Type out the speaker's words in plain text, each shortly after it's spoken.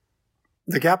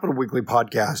The Capital Weekly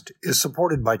podcast is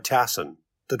supported by TASIN,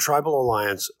 the Tribal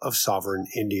Alliance of Sovereign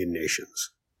Indian Nations.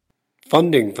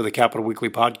 Funding for the Capital Weekly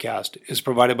podcast is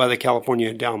provided by the California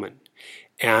Endowment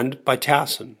and by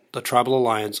TASIN, the Tribal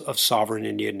Alliance of Sovereign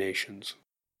Indian Nations.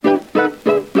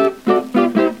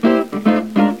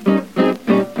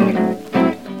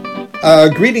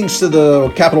 Greetings to the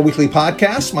Capital Weekly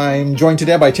podcast. I'm joined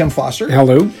today by Tim Foster.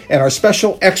 Hello. And our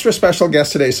extra special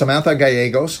guest today, Samantha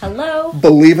Gallegos. Hello.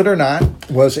 Believe it or not,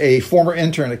 was a former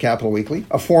intern at Capital Weekly,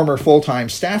 a former full-time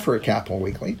staffer at Capital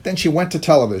Weekly. Then she went to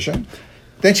television.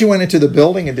 Then she went into the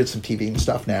building and did some TV and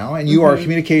stuff now. And you are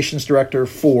communications director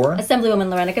for... Assemblywoman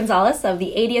Lorena Gonzalez of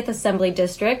the 80th Assembly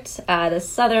District, the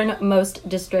southernmost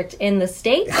district in the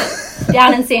state,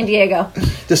 down in San Diego.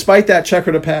 Despite that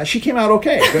checker to pass, she came out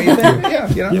okay, don't you think? Yeah,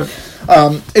 you know.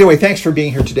 Yeah. Anyway, thanks for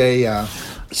being here today.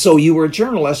 So you were a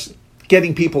journalist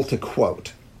getting people to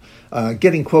quote,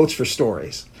 getting quotes for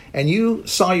stories. And you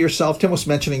saw yourself, Tim was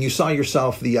mentioning, you saw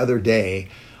yourself the other day.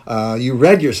 You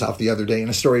read yourself the other day in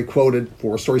a story quoted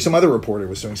for a story some other reporter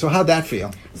was doing. So how'd that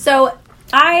feel? So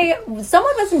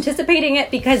someone was anticipating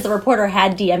it because the reporter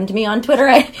had DM'd me on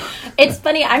Twitter. It's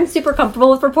funny, I'm super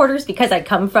comfortable with reporters because I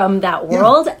come from that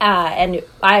world. And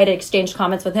I had exchanged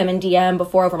comments with him in DM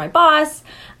before over my boss.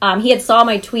 He had saw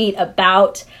my tweet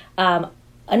about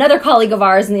another colleague of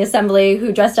ours in the assembly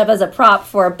who dressed up as a prop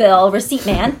for a bill, Receipt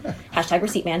Man, hashtag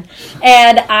Receipt Man.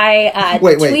 And I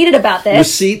tweeted about this.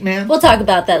 Receipt Man? We'll talk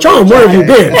about that John, later. where have you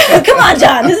been? Come on,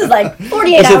 John. This is like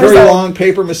 48 Is hours it very old. long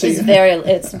paper receipt?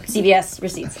 It's CVS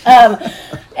receipts.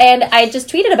 And I just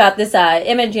tweeted about this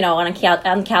image, on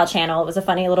the Cal channel. It was a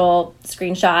funny little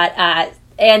screenshot.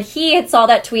 And he had saw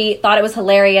that tweet, thought it was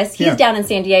hilarious. He's down in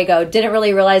San Diego, didn't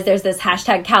really realize there's this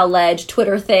hashtag CalLedge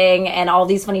Twitter thing and all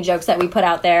these funny jokes that we put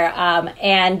out there.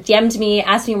 And DM'd me,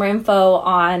 asked me more info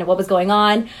on what was going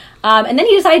on. And then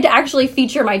he decided to actually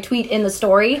feature my tweet in the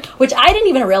story, which I didn't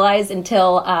even realize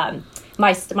until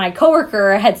my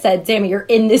coworker had said, "Sammy, you're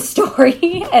in this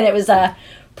story." And it was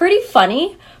pretty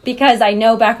funny because I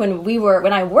know back when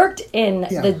I worked in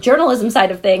the journalism side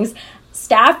of things,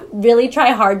 staff really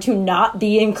try hard to not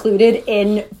be included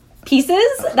in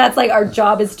pieces. That's like our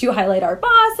job is to highlight our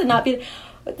boss and not be...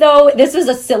 Though this was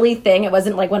a silly thing. It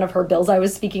wasn't like one of her bills I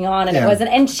was speaking on, and it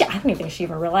wasn't... And I don't even think she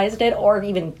even realized it or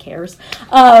even cares.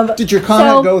 Did your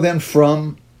comment go then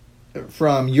from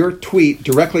your tweet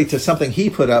directly to something he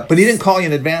put up, but he didn't call you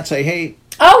in advance, say, hey...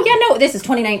 Oh, yeah, no, this is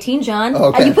 2019, John.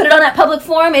 Okay. You put it on that public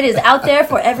forum, it is out there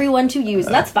for everyone to use,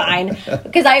 and that's fine.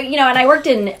 Because and I worked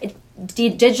in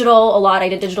digital a lot. I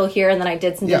did digital here, and then I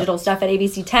did some digital stuff at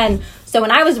ABC 10. So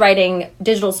when I was writing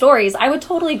digital stories, I would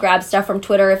totally grab stuff from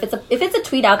Twitter. If it's a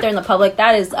tweet out there in the public,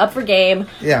 that is up for game.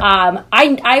 Yeah.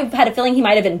 I had a feeling he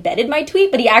might have embedded my tweet,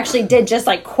 but he actually did just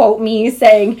like quote me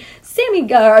saying,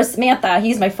 Samantha,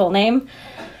 he's my full name.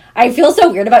 I feel so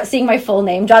weird about seeing my full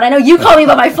name, John. I know you call me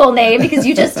by my full name because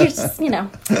you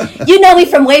know me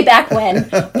from way back when.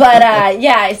 But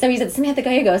so he said, Samantha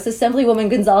Gallegos, Assemblywoman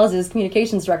Gonzalez's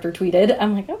communications director tweeted.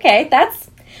 I'm like, okay, that's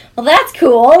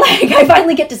cool. Like I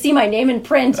finally get to see my name in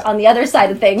print on the other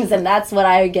side of things, and that's what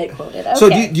I get quoted. Okay. So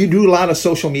do you do a lot of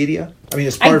social media? I mean,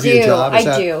 as part of your job?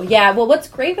 I do. Yeah. Well, what's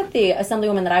great with the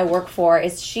Assemblywoman that I work for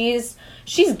is she's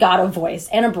got a voice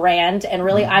and a brand, and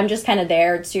really I'm just kind of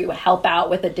there to help out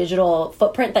with the digital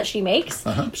footprint that she makes.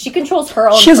 She controls her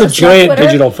own. She has a giant Twitter.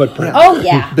 digital footprint. Oh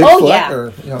yeah.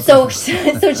 Bigfoot, So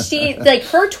she like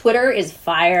her Twitter is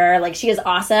fire. Like she is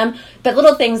awesome. But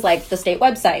little things like the state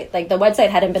website, like the website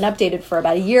hadn't been updated for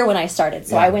about a year when I started.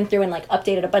 So I went through and like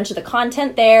updated a bunch of the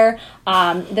content there.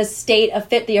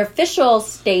 The official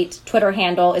state Twitter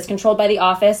handle is controlled by the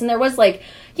office, and there was like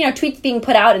tweets being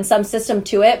put out in some system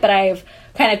to it, but I've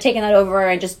kind of taken that over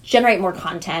and just generate more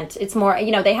content. It's more,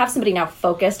 they have somebody now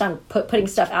focused on putting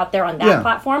stuff out there on that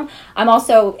platform. I'm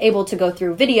also able to go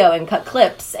through video and cut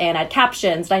clips and add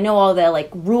captions. And I know all the like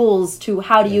rules to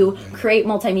how do you create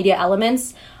multimedia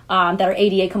elements that are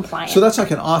ADA compliant. So that's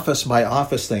like an office by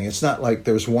office thing. It's not like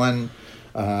there's one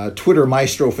Twitter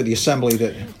maestro for the assembly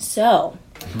that... So...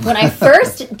 When I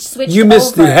first switched You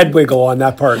missed over, the head wiggle on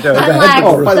that part. By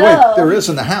the way, there is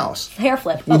in the House. Hair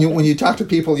flip. When you talk to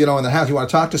people, in the House, you want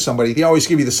to talk to somebody, they always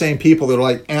give you the same people that are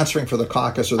like answering for the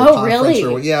caucus or the conference.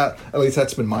 Really? At least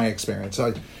that's been my experience.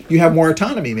 So you have more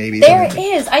autonomy, maybe. There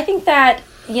is. I think that,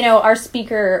 our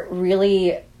speaker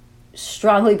really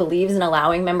strongly believes in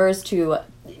allowing members to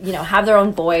have their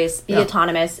own voice, be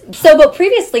autonomous. So, but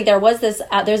previously there was there's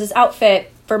this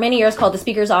outfit for many years called the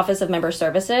Speaker's Office of Member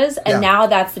Services, and now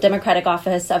that's the Democratic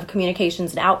Office of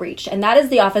Communications and Outreach. And that is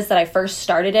the office that I first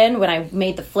started in when I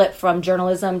made the flip from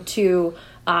journalism to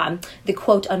the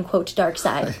quote unquote dark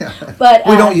side. But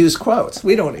we don't use quotes.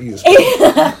 We don't use quotes.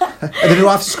 And the new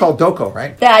office is called DOCO,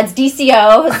 right? That's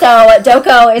DCO. So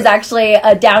DOCO is actually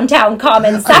a downtown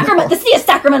common. Sacramento. The city of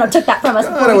Sacramento took that from us.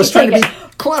 I was trying to be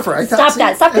clever. Stop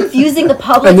that. Stop confusing the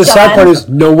public. And the sad part is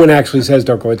no one actually says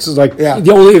DOCO. It's like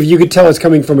the only, if you could tell it's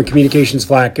coming from a communications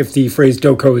flack if the phrase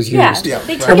DOCO is used. Yeah.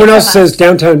 Everyone else says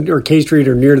downtown or K Street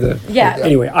or near the.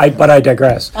 Anyway, I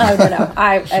digress. Oh,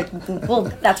 no. Well,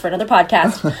 that's for another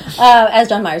podcast, as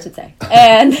John Myers would say.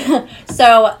 And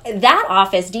so that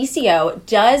office, DCO,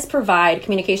 does provide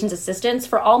communications assistance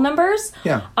for all members.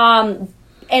 Yeah.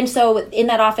 And so in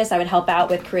that office, I would help out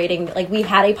with creating, like, we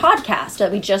had a podcast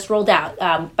that we just rolled out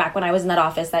back when I was in that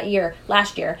office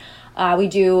last year. We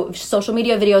do social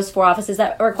media videos for offices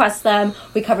that request them.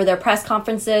 We cover their press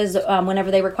conferences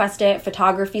whenever they request it,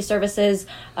 photography services,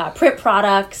 print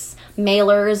products,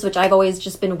 mailers, which I've always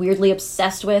just been weirdly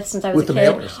obsessed with since I was a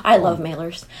kid. Mailers. I love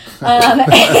mailers.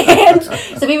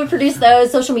 And so we would produce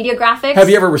those social media graphics. Have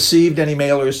you ever received any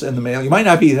mailers in the mail? You might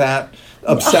not be that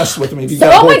obsessed with them. If you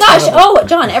oh my gosh! Oh,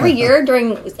 John! Every year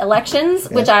during elections,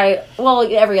 which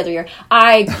every other year,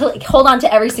 I hold on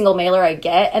to every single mailer I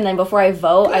get, and then before I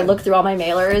vote, I look through all my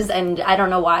mailers, and I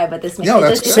don't know why, but this makes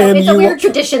it's a weird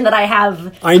tradition that I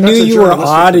have. I knew you were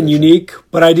odd and unique,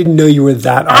 but I didn't know you were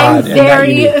that odd. I'm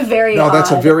very, very odd. No,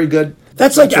 that's a very good.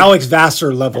 That's like Alex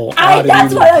Vassar level.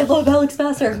 That's why I love Alex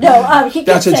Vassar. No,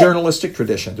 that's a journalistic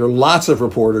tradition. There are lots of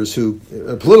reporters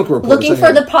political reporters, looking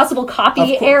for the possible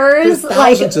copy errors. There's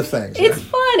thousands of things. It's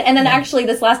fun. And then actually,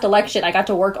 this last election, I got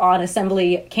to work on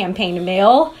Assembly campaign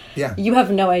mail. Yeah, you have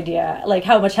no idea, like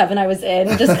how much heaven I was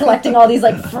in, just collecting all these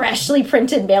like freshly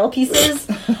printed mail pieces.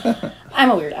 I'm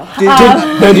a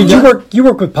weirdo. Did you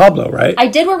work with Pablo, right? I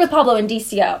did work with Pablo in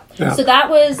DCO. Yeah. So that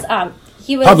was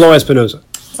he was Pablo Espinosa.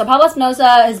 So Pablo Espinosa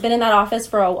has been in that office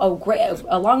for a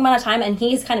long amount of time, and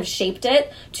he's kind of shaped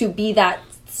it to be that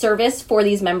service for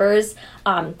these members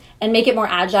and make it more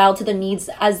agile to the needs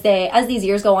as these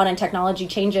years go on and technology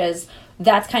changes.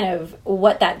 That's kind of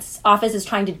what that office is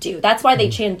trying to do. That's why they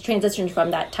transitioned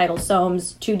from that title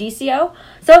SOAMS to DCO.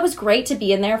 So it was great to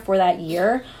be in there for that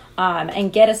year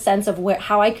and get a sense of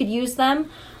how I could use them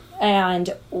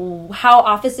and how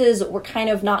offices were kind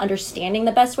of not understanding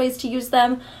the best ways to use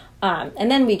them. And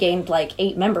then we gained like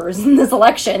 8 members in this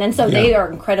election, and so they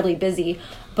are incredibly busy.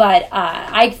 But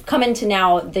I've come into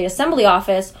now the Assembly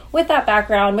office with that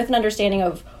background, with an understanding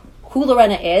of who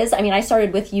Lorena is. I mean, I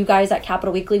started with you guys at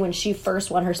Capitol Weekly when she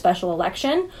first won her special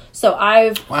election. So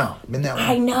been that long.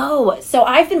 I know. So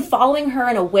I've been following her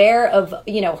and aware of,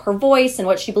 her voice and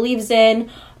what she believes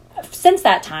in since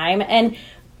that time. And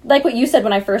like what you said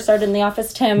when I first started in the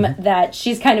office, Tim, that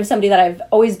she's kind of somebody that I've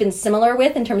always been similar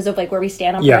with in terms of like where we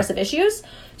stand on progressive issues.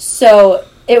 So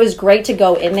it was great to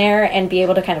go in there and be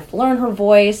able to kind of learn her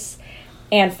voice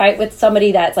and fight with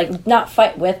somebody that's like not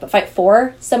fight with, but fight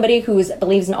for somebody who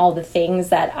believes in all the things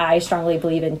that I strongly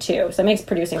believe in too. So it makes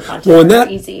producing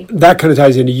content easy. That kind of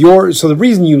ties into so the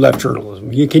reason you left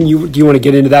journalism. Do you want to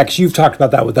get into that? Because you've talked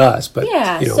about that with us. But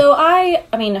so I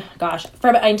mean, gosh,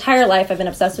 for my entire life I've been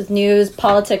obsessed with news,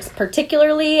 politics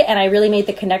particularly, and I really made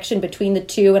the connection between the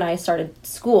two when I started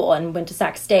school and went to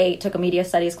Sac State, took a media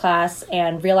studies class,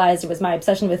 and realized it was my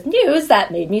obsession with news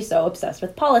that made me so obsessed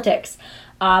with politics.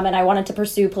 And I wanted to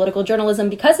pursue political journalism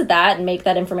because of that and make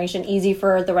that information easy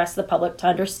for the rest of the public to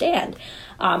understand,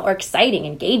 or exciting,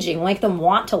 engaging, make them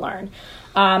want to learn.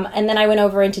 And then I went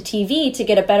over into TV to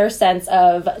get a better sense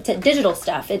of digital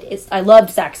stuff. I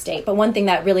loved Sac State, but one thing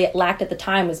that really lacked at the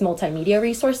time was multimedia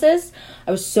resources.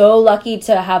 I was so lucky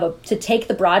to take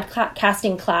the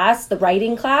broadcasting class, the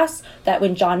writing class, that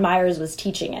when John Myers was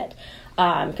teaching it.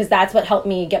 Because that's what helped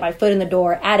me get my foot in the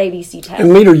door at ABC 10.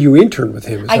 And later you interned with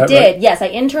him, I did, right? Yes. I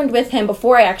interned with him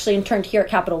before I actually interned here at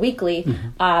Capitol Weekly.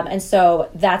 Mm-hmm. And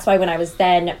so that's why when I was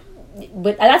then...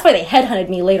 That's why they headhunted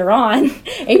me later on,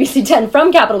 ABC 10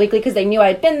 from Capitol Weekly, because they knew I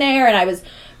had been there and I was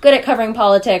good at covering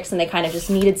politics, and they kind of just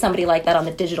needed somebody like that on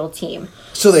the digital team.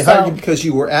 So they hired you because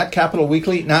you were at Capitol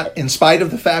Weekly, not in spite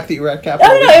of the fact that you were at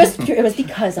Capitol Weekly? No, it was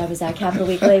because I was at Capitol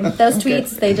Weekly. Those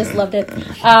tweets, they just loved it.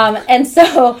 And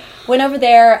so went over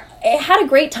there. It had a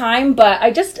great time, but I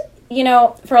just,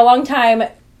 for a long time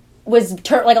was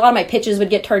like a lot of my pitches would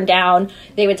get turned down.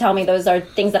 They would tell me those are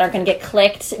things that aren't going to get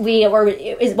clicked.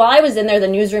 While I was in there, the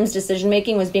newsroom's decision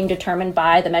making was being determined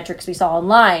by the metrics we saw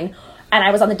online. And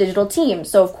I was on the digital team.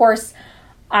 So, of course,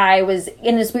 I was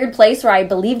in this weird place where I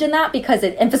believed in that because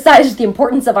it emphasized the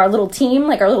importance of our little team,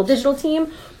 like our little digital team.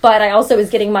 But I also was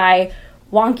getting my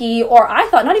wonky, or I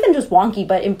thought not even just wonky,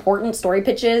 but important story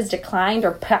pitches declined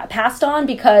or passed on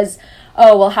because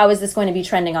oh, well, how is this going to be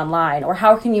trending online? Or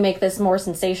how can you make this more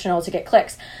sensational to get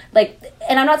clicks? Like,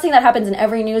 and I'm not saying that happens in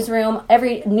every newsroom.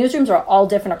 Every newsrooms are all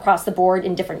different across the board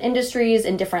in different industries,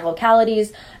 in different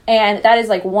localities. And that is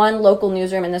like one local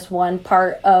newsroom in this one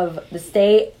part of the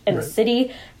state and the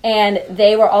city. And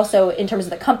they were also, in terms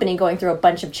of the company, going through a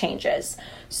bunch of changes.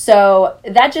 So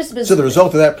that just was... So the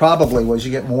result of that probably was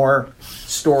you get more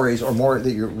stories, or more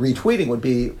that you're retweeting would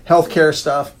be healthcare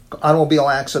stuff, automobile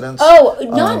accidents. Oh,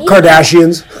 not even...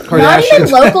 Kardashians. Not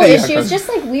even local issues, just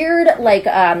like weird, like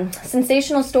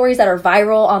sensational stories that are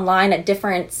viral online at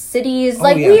different cities,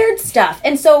 weird stuff.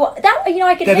 And so that,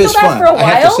 I could handle that for a while.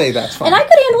 I have to say that's fun. And I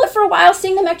could handle it for a while,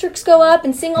 seeing the metrics go up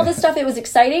and seeing all this stuff. It was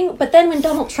exciting. But then when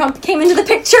Donald Trump came into the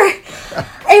picture,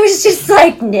 it was just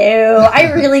like, no,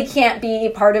 I really can't be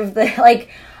part of the,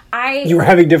 You were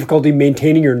having difficulty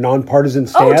maintaining your nonpartisan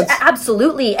stance? Oh,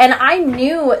 absolutely. And I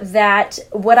knew that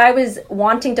what I was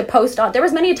wanting to post on, there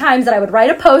was many times that I would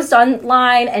write a post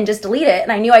online and just delete it,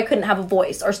 and I knew I couldn't have a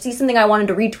voice, or see something I wanted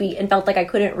to retweet and felt like I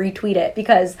couldn't retweet it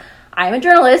because I'm a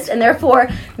journalist and therefore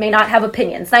may not have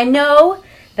opinions. And I know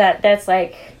that that's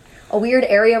like a weird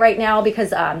area right now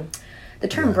because the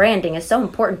term branding is so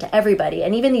important to everybody.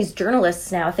 And even these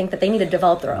journalists now think that they need to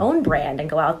develop their own brand and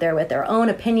go out there with their own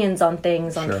opinions on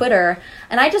things on Twitter.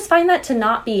 And I just find that to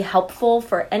not be helpful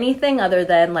for anything other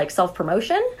than like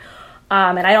self-promotion.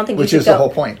 And I don't think Which is the whole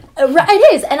point.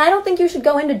 It is. And I don't think you should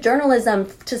go into journalism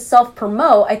to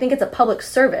self-promote. I think it's a public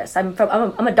service. I'm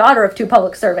a daughter of two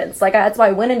public servants. Like, that's why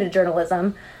I went into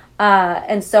journalism.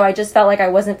 And so I just felt like I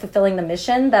wasn't fulfilling the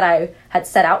mission that I had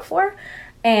set out for.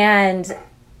 And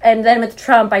then with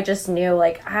Trump, I just knew,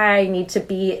 like, I need to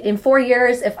be, in 4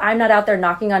 years, if I'm not out there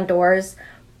knocking on doors,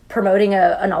 promoting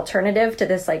an alternative to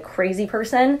this, like, crazy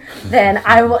person, then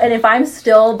I will, and if I'm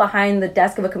still behind the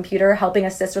desk of a computer helping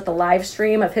assist with the live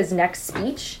stream of his next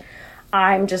speech,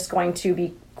 I'm just going to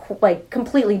be, like,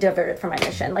 completely diverted from my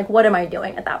mission. Like, what am I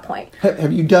doing at that point?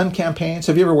 Have you done campaigns?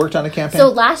 Have you ever worked on a campaign? So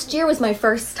last year was my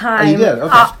first time. Oh, you did?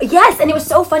 Okay. Yes, and it was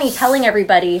so funny telling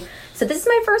everybody, so this is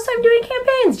my first time doing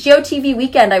campaigns. GeoTV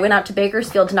weekend, I went out to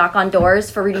Bakersfield to knock on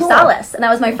doors for Rudy Salas. And that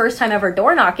was my first time ever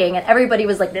door knocking. And everybody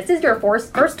was like, this is your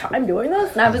first time doing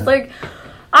this? And I was like,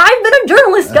 I've been a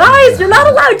journalist, guys. You're not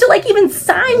allowed to, like, even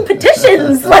sign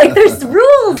petitions. Like, there's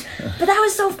rules. But that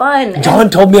was so fun. John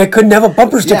told me I couldn't have a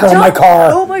bumper sticker on my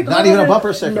car. Oh, my God. Not even a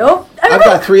bumper sticker? Nope. I've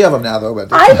got 3 of them now, though.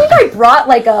 But I think I brought,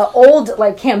 like, a old,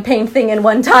 like, campaign thing in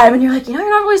one time. And you're like, you're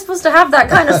not really supposed to have that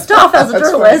kind of stuff as a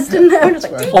journalist. And I was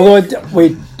like, although,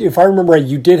 wait, if I remember right,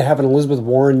 you did have an Elizabeth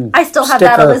Warren I still have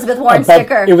that Elizabeth Warren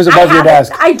sticker. It was above your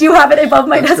desk. I do have it above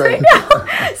my desk right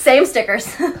now. Same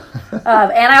stickers. And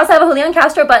I also have a Julian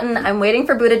Castro button. I'm waiting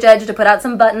for Buttigieg to put out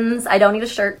some buttons. I don't need a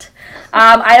shirt.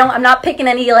 I'm not picking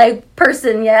any, like,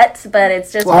 person yet, but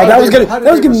it's just... Wow, that was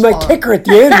gonna be my kicker at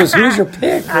the end, was who's your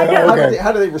pick?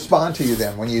 How do they respond to you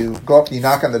then when you go up and you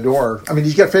knock on the door? I mean, do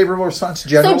you get favorable response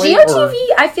generally? So GeoTV,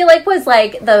 I feel like, was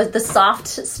like the soft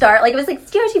start. Like, it was like,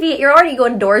 GeoTV, you're already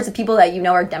going doors to people that you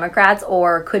know are Democrats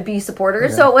or could be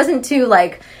supporters, so it wasn't too,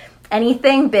 like,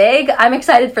 anything big. I'm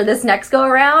excited for this next go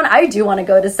around. I do want to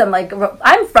go to some, like,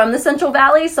 I'm from the Central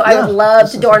Valley, so I would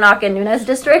love to door knock in Nunes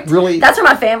District. Really? That's where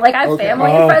my family, like, I have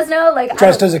family in Fresno. Like,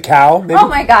 dressed as a cow, maybe? Oh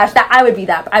my gosh, I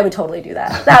would totally do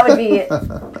that. That would be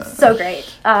so great.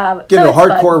 Get a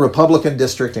hardcore Republican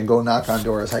district and go knock on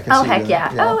doors. I can see Oh, heck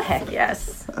yeah. Yeah. Oh, heck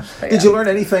yes. Did you learn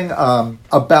anything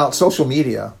about social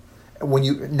media when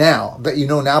you now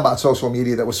about social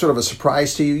media that was sort of a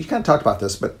surprise to you? You kind of talked about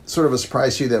this, but sort of a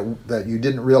surprise to you that you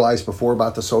didn't realize before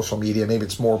about the social media. Maybe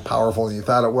it's more powerful than you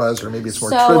thought it was, or maybe it's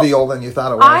more trivial than you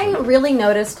thought it was. I really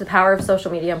noticed the power of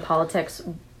social media in politics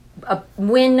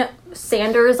when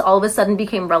Sanders all of a sudden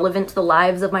became relevant to the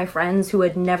lives of my friends who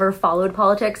had never followed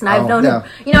politics. And I've known him,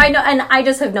 I know, and I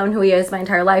just have known who he is my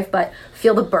entire life, but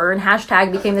Feel the Burn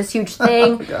hashtag became this huge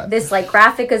thing. This, like,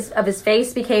 graphic of his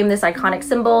face became this iconic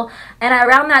symbol. And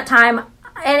around that time,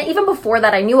 and even before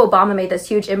that, I knew Obama made this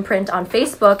huge imprint on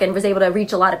Facebook and was able to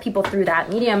reach a lot of people through that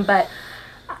medium. But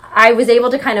I was able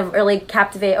to kind of really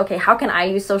captivate, okay, how can I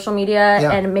use social media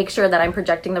and make sure that I'm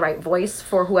projecting the right voice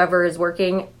for whoever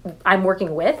I'm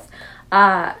working with.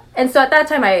 And so at that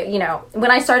time, when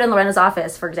I started in Lorena's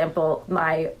office, for example,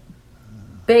 my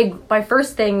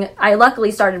first thing, I luckily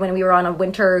started when we were on a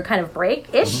winter kind of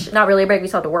break-ish. Not really a break, we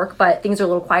still had to work, but things are a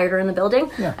little quieter in the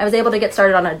building. Yeah. I was able to get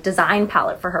started on a design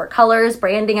palette for her. Colors,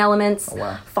 branding elements,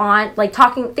 font, like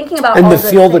thinking about and all the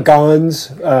Feel the Gons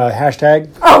hashtag.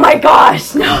 Oh my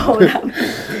gosh, no.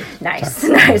 Nice.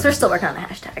 We're still working on the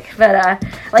hashtag. But,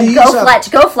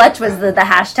 Fletch. Go Fletch was the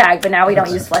hashtag, but now we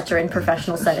don't use Fletcher in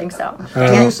professional settings, so. Do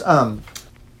you use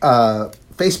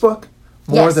Facebook?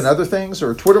 more than other things,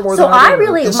 or Twitter more so than other? I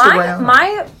really Instagram?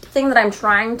 my thing that I'm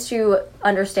trying to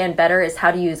understand better is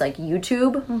how to use like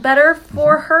YouTube better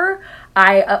for her.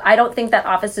 I don't think that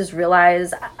offices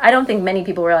realize. I don't think many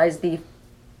people realize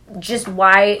just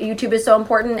why YouTube is so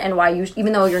important, and why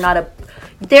even though you're not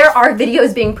there are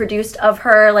videos being produced of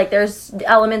her. Like there's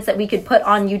elements that we could put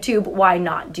on YouTube. Why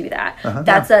not do that?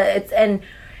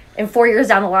 And 4 years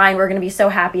down the line, we're going to be so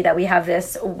happy that we have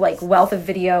this like wealth of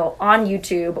video on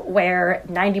YouTube where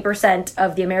 90%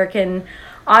 of the American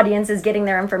audience is getting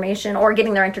their information or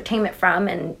getting their entertainment from.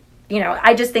 And,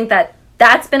 I just think that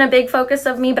that's been a big focus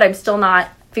of me, but I'm still not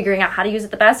figuring out how to use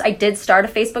it the best. I did start a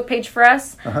Facebook page for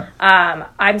us.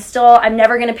 I'm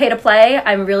never going to pay to play.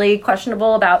 I'm really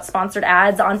questionable about sponsored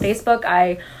ads on Facebook.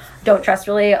 I don't trust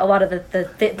really a lot of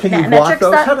the Can you block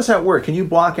those? How does that work? Can you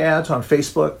block ads on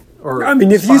Facebook? Or I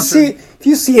mean, if you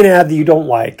see an ad that you don't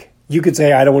like, you could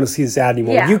say, I don't want to see this ad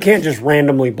anymore. Yeah. You can't just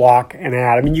randomly block an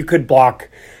ad. I mean, you could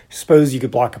suppose you could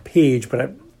block a page,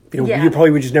 but you probably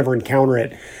would just never encounter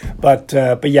it. But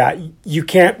yeah, you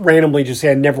can't randomly just say,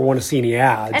 I never want to see any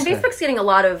ads. And Facebook's getting a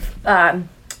lot of,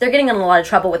 they're getting in a lot of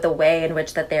trouble with the way in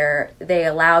which that they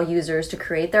allow users to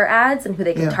create their ads and who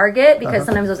they can target, because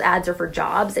sometimes those ads are for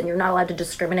jobs and you're not allowed to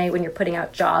discriminate when you're putting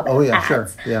out job ads.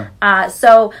 Sure.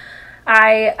 So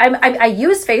I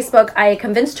use Facebook. I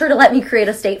convinced her to let me create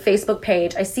a state Facebook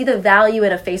page. I see the value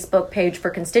in a Facebook page for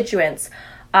constituents.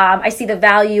 I see the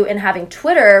value in having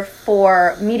Twitter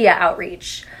for media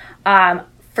outreach.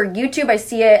 For YouTube, I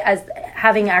see it as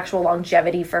having actual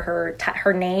longevity for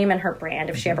her name and her brand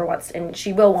if she ever wants, and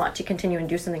she will want to continue and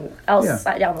do something else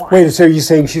down the line. Wait, so are you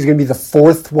saying she's going to be the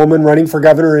fourth woman running for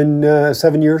governor in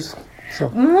 7 years? So.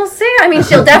 We'll see. I mean,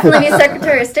 she'll definitely be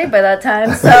Secretary of State by that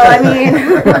time. So, I mean...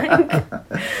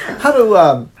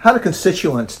 How do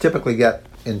constituents typically get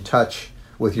in touch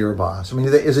with your boss? I mean,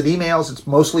 is it emails? It's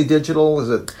mostly digital? Is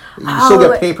it... You still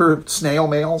get paper snail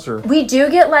mails? Or we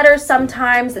do get letters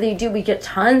sometimes. We get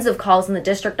tons of calls in the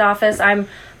district office. I'm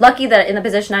lucky that in the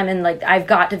position I'm in, like, I've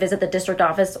got to visit the district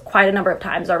office quite a number of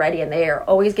times already, and they are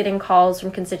always getting calls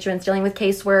from constituents dealing with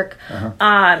casework.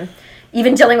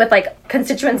 Even dealing with like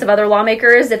constituents of other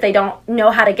lawmakers, if they don't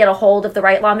know how to get a hold of the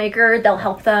right lawmaker, they'll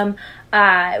help them.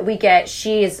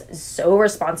 She is so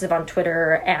responsive on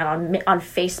Twitter and on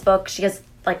Facebook. She has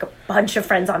like a bunch of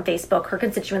friends on Facebook. Her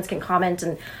constituents can comment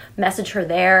and message her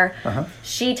there.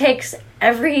 She takes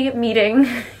every meeting.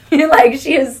 Like,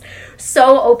 she is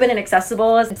so open and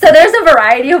accessible. So there's a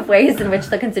variety of ways in which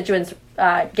the constituents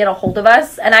get a hold of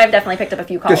us, and I've definitely picked up a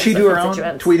few calls. Does she do her own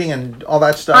tweeting and all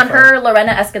that stuff? On her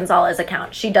Lorena S. Gonzalez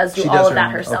account. She does all of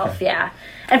that herself, yeah.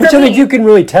 And which I think you can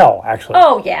really tell, actually.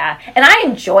 Oh, yeah. And I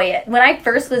enjoy it. When I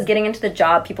first was getting into the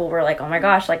job, people were like, oh my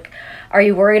gosh, like, are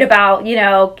you worried about,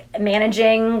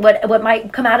 managing what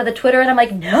might come out of the Twitter? And I'm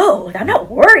like, no, I'm not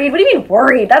worried. What do you mean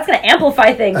worried? That's going to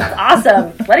amplify things. It's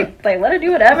awesome. Let her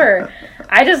do whatever.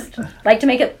 I just like to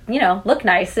make it, look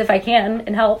nice if I can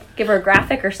and help give her a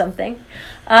graphic or something.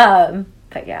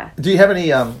 But yeah. Do you have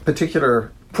any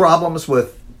particular problems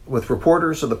with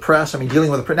reporters or the press? I mean,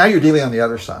 dealing with now you're dealing on the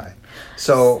other side.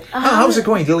 So how's it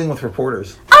going dealing with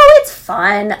reporters? Oh, it's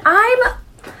fun.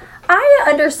 I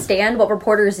understand what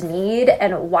reporters need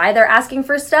and why they're asking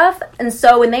for stuff. And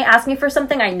so when they ask me for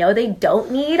something I know they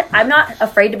don't need, I'm not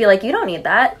afraid to be like, you don't need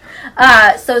that.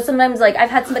 So sometimes, like, I've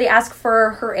had somebody ask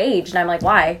for her age, and I'm like,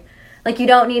 why? Like, you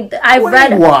don't need...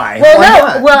 Why?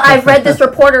 I've read this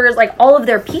reporter's, like, all of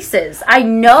their pieces. I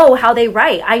know how they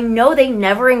write. I know they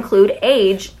never include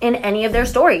age in any of their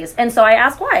stories. And so I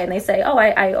ask why, and they say,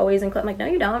 I always include... I'm like, no,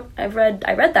 you don't. I read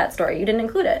that story. You didn't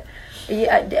include it.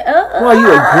 Well,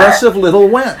 you aggressive little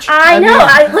wench. I know.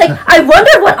 I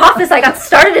wonder what office I got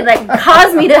started in that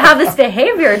caused me to have this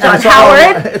behavior, John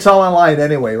Howard. It's all online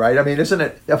anyway, right? I mean, isn't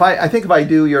it? I think if I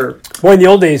do your... Well, in the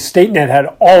old days, StateNet had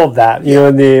all of that,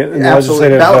 in the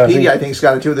absolutely. Ballotpedia, I think, has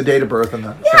got to do with the date of birth and the...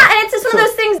 Yeah, and it's just one of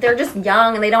those things. They're just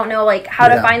young and they don't know how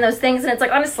to find those things, and it's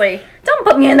like, honestly, don't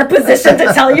put me in the position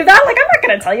to tell you that. Like, I'm not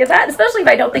going to tell you that, especially if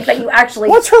I don't think that you actually...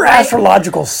 What's her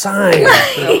astrological sign?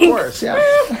 Of course, yeah.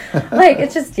 Like,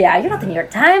 it's just, you're not the New York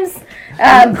Times.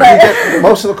 But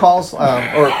most of the calls,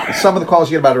 or some of the calls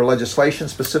you get about her legislation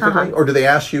specifically, or do they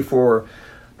ask you for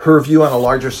her view on a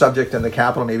larger subject in the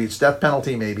Capitol? Maybe it's death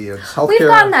penalty, maybe it's healthcare. We've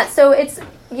gotten that. So it's,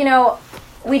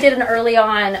 we did an early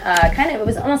on, it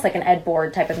was almost like an ed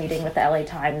board type of meeting with the LA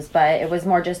Times, but it was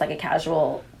more just like a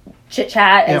casual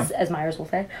chit-chat, as Myers will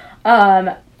say.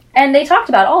 And they talked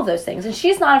about all of those things, and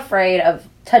she's not afraid of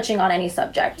touching on any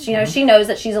subject. She knows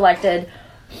that she's elected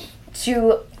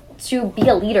to to be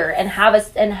a leader and have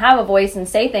a voice and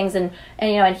say things and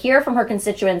hear from her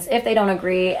constituents if they don't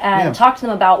agree and talk to them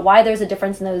about why there's a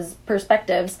difference in those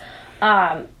perspectives.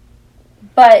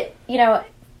 But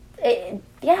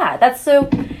that's so.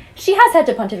 She has had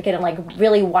to pontificate on like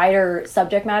really wider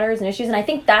subject matters and issues, and I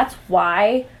think that's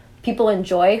why people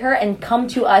enjoy her and come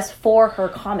to us for her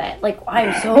comment. Like,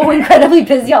 I'm so incredibly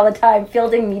busy all the time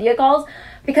fielding media calls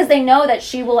because they know that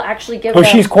she will actually give them...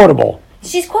 she's quotable.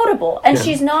 She's quotable, and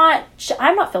she's not...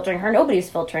 I'm not filtering her. Nobody's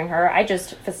filtering her. I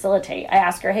just facilitate. I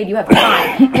ask her, hey, do you have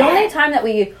time? The only time that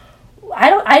we...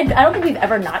 I don't think we've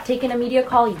ever not taken a media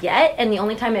call yet, and the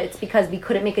only time it's because we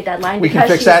couldn't make a deadline. We can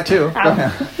fix that too.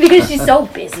 Because she's so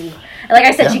busy. And like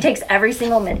I said, she takes every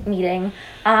single meeting.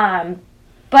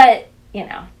 But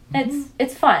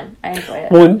it's fun. I enjoy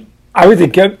it. Well, I would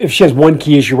think if she has one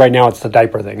key issue right now, it's the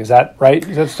diaper thing. Is that right?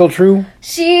 Is that still true?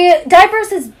 Diapers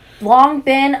has long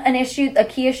been a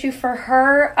key issue for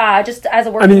her, just as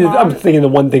a working mom. I'm thinking the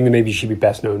one thing that maybe she'd be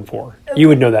best known for. You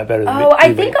would know that better than me.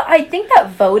 I think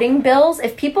that voting bills,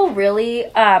 if people really,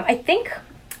 I think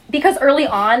because early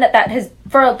on that has,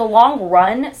 for the long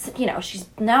run, she's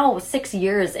now 6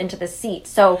 years into the seat.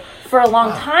 So for a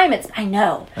long time, I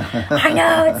know,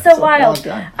 it's so wild.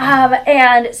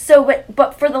 And so,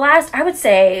 but for the last, I would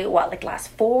say, last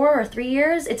 4 or 3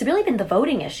 years, it's really been the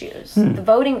voting issues. The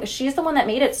voting, she's the one that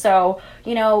made it so,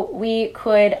 we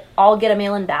could all get a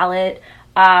mail-in ballot.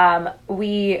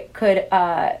 We could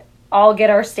all get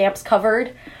our stamps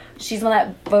covered. She's the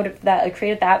one that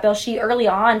created that bill. She early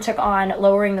on took on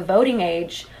lowering the voting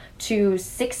age to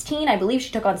 16. I believe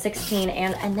she took on 16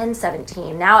 and then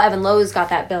 17. Now Evan Lowe's got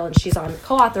that bill and she's on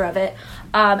co-author of it.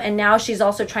 And now she's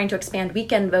also trying to expand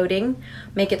weekend voting,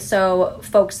 make it so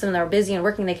folks when they're busy and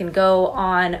working, they can go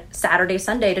on Saturday,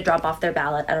 Sunday to drop off their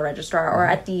ballot at a registrar or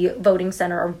at the voting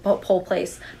center or poll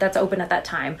place that's open at that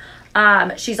time.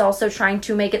 She's also trying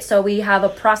to make it so we have a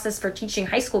process for teaching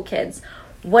high school kids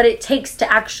what it takes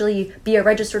to actually be a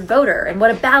registered voter and what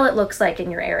a ballot looks like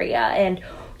in your area. And,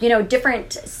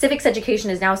 different civics education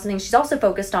is now something she's also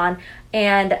focused on.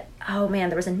 And, oh man,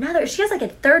 there was she has like a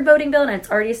third voting bill and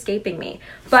it's already escaping me.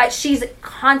 But she's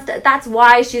constant. That's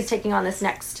why she's taking on this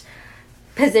next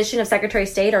position of Secretary of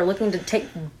State or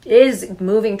is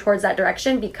moving towards that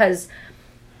direction because,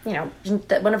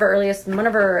 one of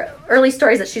her early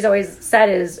stories that she's always said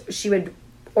is she would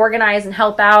organize and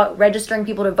help out registering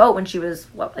people to vote when she was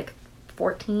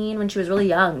 14, when she was really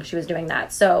young. She was doing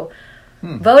that. So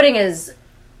voting is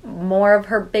more of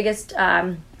her biggest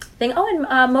thing.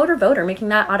 And motor voter, making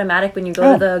that automatic when you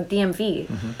go to the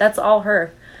DMV. That's all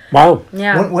her. Wow.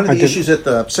 Yeah. One of the issues at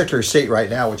the Secretary of State right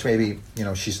now, which maybe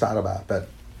she's thought about, but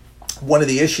one of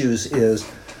the issues is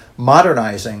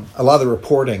modernizing a lot of the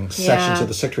reporting sections of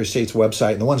the Secretary of State's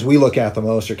website. And the ones we look at the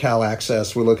most are Cal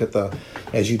Access. We look at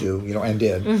as you do, and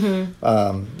did.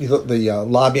 The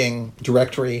lobbying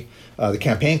directory, the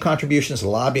campaign contributions, the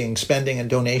lobbying, spending, and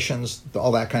donations,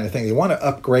 all that kind of thing. They want to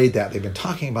upgrade that. They've been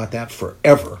talking about that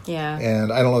forever. Yeah.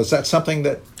 And I don't know, is that something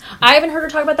that... I haven't heard her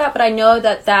talk about that, but I know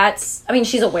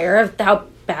she's aware of how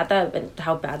bad that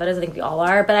is. I think we all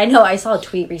are. But I know I saw a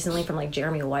tweet recently from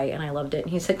Jeremy White, and I loved it. And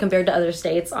he said, compared to other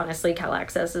states, honestly, Cal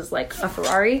Access is like a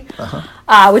Ferrari,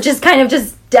 which is kind of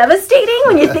just devastating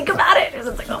when you think about it. It's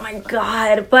like, oh my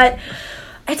God. But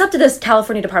it's up to this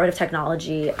California Department of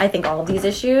Technology. I think all of these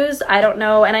issues. I don't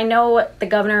know, and I know the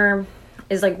governor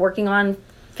is working on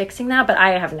fixing that, but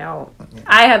I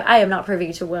am not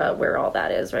privy to where all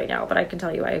that is right now. But I can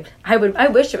tell you, I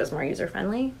wish it was more user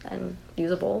friendly and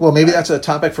usable. Well, maybe that's a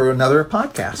topic for another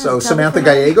podcast. So Samantha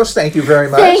Gallegos, thank you very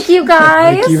much. Thank you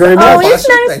guys. Thank you very much. Always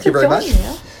nice thank you very much.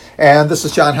 And this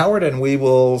is John Howard, and we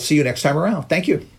will see you next time around. Thank you.